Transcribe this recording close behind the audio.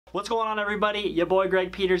What's going on, everybody? Your boy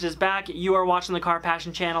Greg Peters is back. You are watching the Car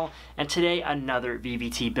Passion channel, and today another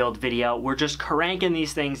VVT build video. We're just cranking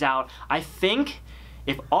these things out. I think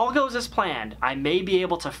if all goes as planned, I may be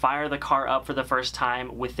able to fire the car up for the first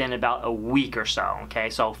time within about a week or so, okay?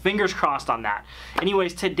 So fingers crossed on that.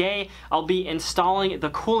 Anyways, today I'll be installing the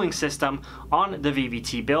cooling system on the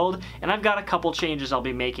VVT build, and I've got a couple changes I'll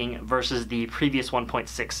be making versus the previous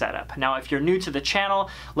 1.6 setup. Now, if you're new to the channel,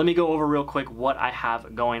 let me go over real quick what I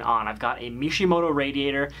have going on. I've got a Mishimoto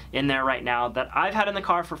radiator in there right now that I've had in the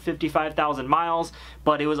car for 55,000 miles,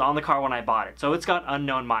 but it was on the car when I bought it, so it's got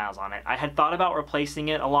unknown miles on it. I had thought about replacing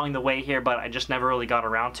it along the way here, but I just never really got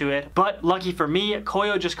around to it. But lucky for me,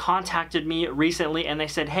 Koyo just contacted me recently and they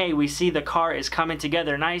said, hey, we see the car is coming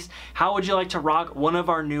together nice. How would you like to rock one of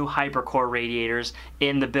our new Hypercore radiators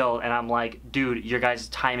in the build? And I'm like, dude, your guys'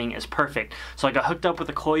 timing is perfect. So I got hooked up with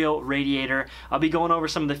a Koyo radiator. I'll be going over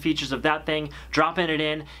some of the features of that thing, dropping it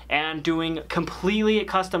in, and doing completely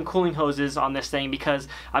custom cooling hoses on this thing because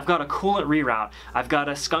I've got a coolant reroute. I've got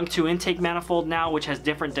a Skunk 2 intake manifold now, which has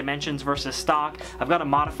different dimensions versus stock. I've got a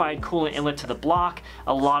modified coolant inlet to the block.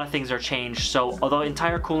 A lot of things are changed. So although the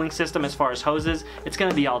entire cooling system as far as hoses, it's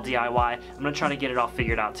gonna be all DIY. I'm gonna try to get it all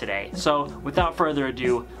figured out today. So without further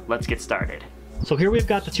ado, let's get started. So here we've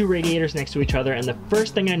got the two radiators next to each other, and the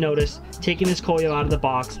first thing I noticed taking this Koyo out of the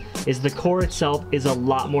box is the core itself is a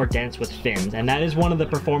lot more dense with fins, and that is one of the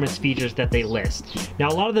performance features that they list. Now,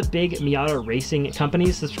 a lot of the big Miata racing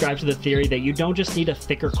companies subscribe to the theory that you don't just need a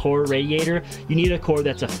thicker core radiator, you need a core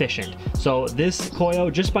that's efficient. So this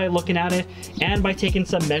Koyo, just by looking at it and by taking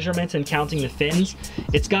some measurements and counting the fins,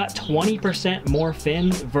 it's got 20% more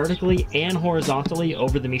fins vertically and horizontally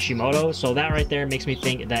over the Mishimoto, so that right there makes me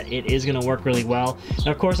think that it is gonna work really well.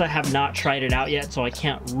 Now, of course, I have not tried it out yet, so I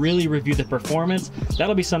can't really review the performance.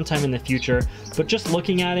 That'll be sometime in the future, but just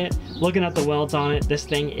looking at it, looking at the welds on it, this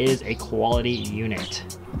thing is a quality unit.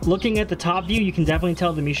 Looking at the top view, you can definitely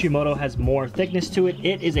tell the Mishimoto has more thickness to it.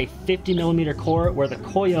 It is a 50mm core, where the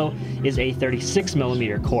Koyo is a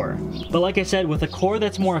 36mm core. But like I said, with a core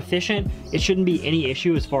that's more efficient, it shouldn't be any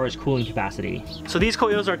issue as far as cooling capacity. So these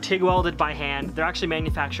Koyos are TIG welded by hand. They're actually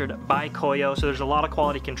manufactured by Koyo, so there's a lot of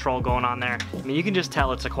quality control going on there. I mean, you can just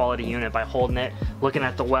tell it's a quality unit by holding it, looking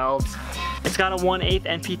at the welds. It's got a 1/8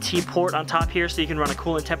 NPT port on top here, so you can run a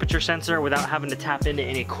coolant temperature sensor without having to tap into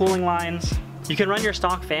any cooling lines. You can run your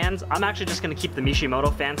stock fans. I'm actually just gonna keep the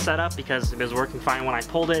Mishimoto fan set up because it was working fine when I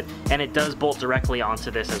pulled it, and it does bolt directly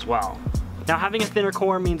onto this as well. Now, having a thinner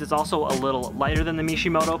core means it's also a little lighter than the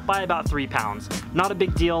Mishimoto by about 3 pounds. Not a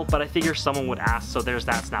big deal, but I figure someone would ask, so there's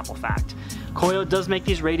that Snapple fact. Koyo does make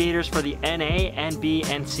these radiators for the NA, NB,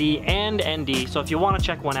 NC, and ND, so if you want to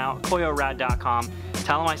check one out, koyorad.com.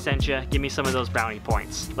 Tell them I sent you, give me some of those brownie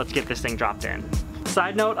points. Let's get this thing dropped in.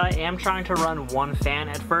 Side note, I am trying to run one fan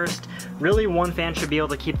at first. Really, one fan should be able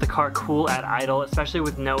to keep the car cool at idle, especially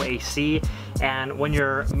with no AC. And when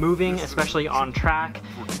you're moving, especially on track,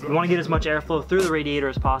 you want to get as much airflow through the radiator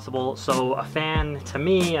as possible. So a fan, to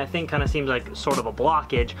me, I think kind of seems like sort of a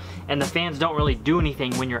blockage. And the fans don't really do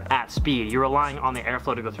anything when you're at speed. You're relying on the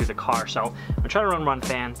airflow to go through the car. So I'm gonna try to run one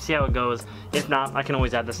fan, see how it goes. If not, I can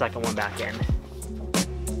always add the second one back in.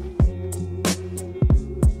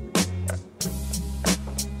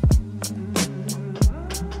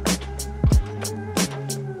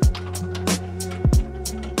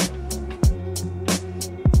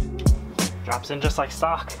 Drops in just like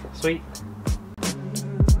stock. Sweet.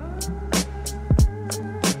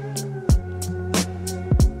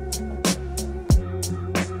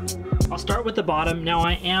 I'll start with the bottom. Now,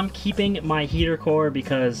 I am keeping my heater core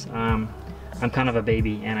because I'm kind of a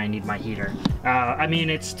baby and I need my heater. I mean,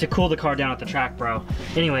 it's to cool the car down at the track, bro.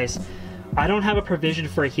 Anyways, I don't have a provision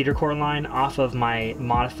for a heater core line off of my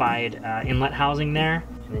modified inlet housing there.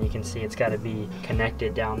 And then you can see it's got to be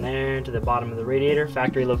connected down there to the bottom of the radiator,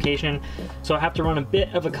 factory location. So I have to run a bit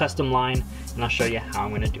of a custom line, and I'll show you how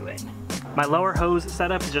I'm going to do it. My lower hose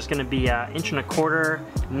setup is just going to be an 1.25"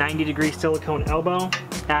 90-degree silicone elbow.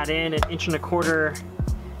 Add in an 1.25"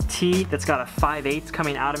 T that's got a 5/8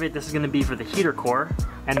 coming out of it. This is going to be for the heater core,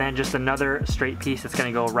 and then just another straight piece that's going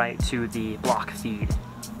to go right to the block feed. So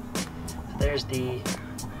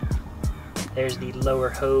there's the lower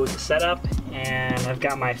hose setup, and I've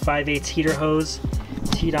got my 5/8 heater hose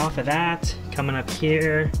teed off of that. Coming up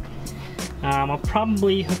here, I'll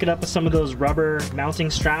probably hook it up with some of those rubber mounting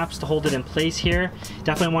straps to hold it in place here.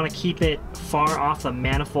 Definitely want to keep it far off the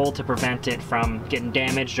manifold to prevent it from getting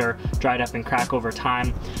damaged or dried up and crack over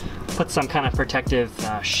time. Put some kind of protective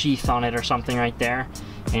sheath on it or something right there.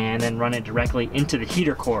 and then run it directly into the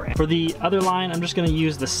heater core. For the other line, I'm just gonna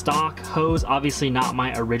use the stock hose, obviously not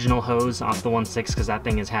my original hose off the 1.6 because that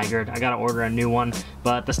thing is haggard. I gotta order a new one,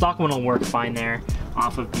 but the stock one will work fine there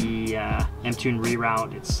off of the M-Tune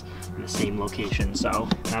reroute. It's in the same location, so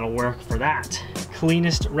that'll work for that.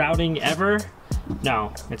 Cleanest routing ever?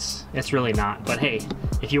 No, it's really not, but hey,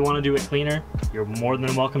 if you want to do it cleaner, you're more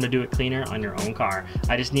than welcome to do it cleaner on your own car.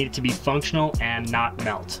 I just need it to be functional and not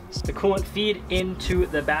melt. The coolant feed into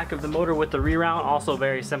the back of the motor with the reroute, also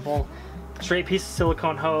very simple. Straight piece of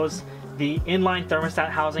silicone hose, the inline thermostat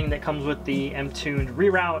housing that comes with the M-Tuned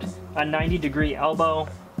reroute, a 90-degree elbow,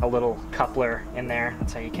 a little coupler in there.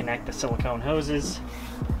 That's how you connect the silicone hoses.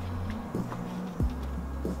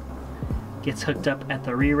 Gets hooked up at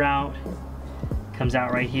the reroute, comes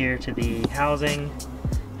out right here to the housing,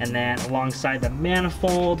 and then alongside the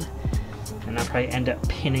manifold, and I'll probably end up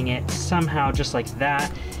pinning it somehow just like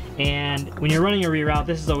that. And when you're running a reroute,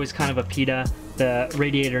 this is always kind of a PETA. The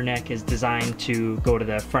radiator neck is designed to go to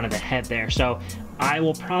the front of the head there. So I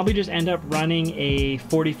will probably just end up running a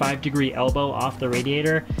 45-degree elbow off the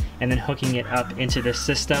radiator and then hooking it up into this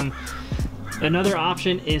system. Another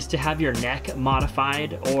option is to have your neck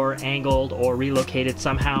modified or angled or relocated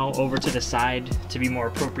somehow over to the side to be more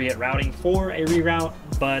appropriate routing for a reroute,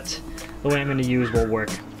 but the way I'm going to use will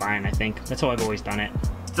work fine, I think. That's how I've always done it.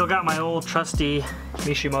 Still got my old trusty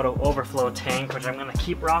Mishimoto overflow tank, which I'm going to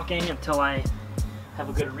keep rocking until I have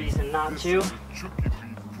a good reason not to.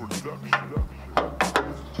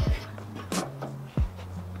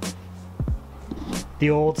 The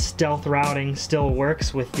old stealth routing still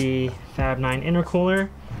works with the Fab 9 intercooler,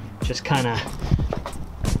 just kind of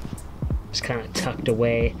tucked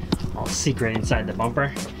away, all secret inside the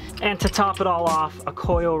bumper. And to top it all off, a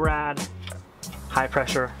Koyo rad high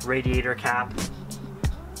pressure radiator cap.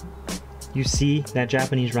 You see that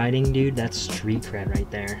Japanese writing, dude? That's street cred right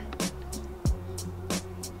there.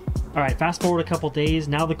 All right, fast forward a couple days.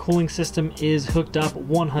 Now the cooling system is hooked up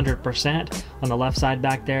 100%. On the left side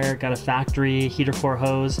back there, got a factory heater core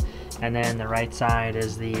hose, and then the right side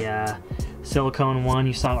is the silicone one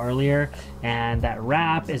you saw earlier, and that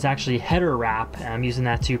wrap is actually header wrap. I'm using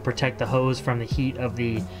that to protect the hose from the heat of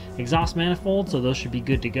the exhaust manifold, so those should be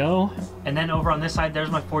good to go. And then over on this side,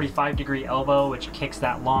 there's my 45-degree elbow, which kicks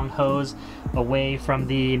that long hose away from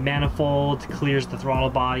the manifold, clears the throttle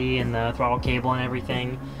body and the throttle cable and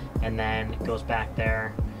everything, and then it goes back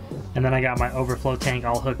there. And then I got my overflow tank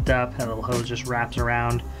all hooked up. That little hose just wraps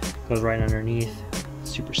around, goes right underneath.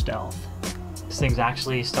 Super stealth. This thing's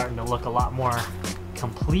actually starting to look a lot more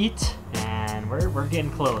complete, and we're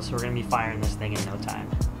getting close. We're gonna be firing this thing in no time.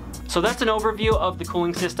 So that's an overview of the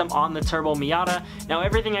cooling system on the Turbo Miata. Now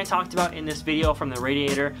everything I talked about in this video, from the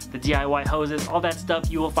radiator, the DIY hoses, all that stuff,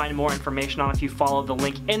 you will find more information on if you follow the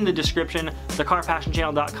link in the description,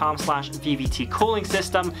 thecarpassionchannel.com/VVT cooling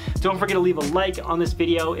system. Don't forget to leave a like on this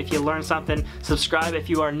video if you learned something, subscribe if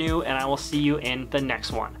you are new, and I will see you in the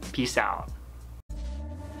next one. Peace out.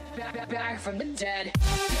 Back from the dead.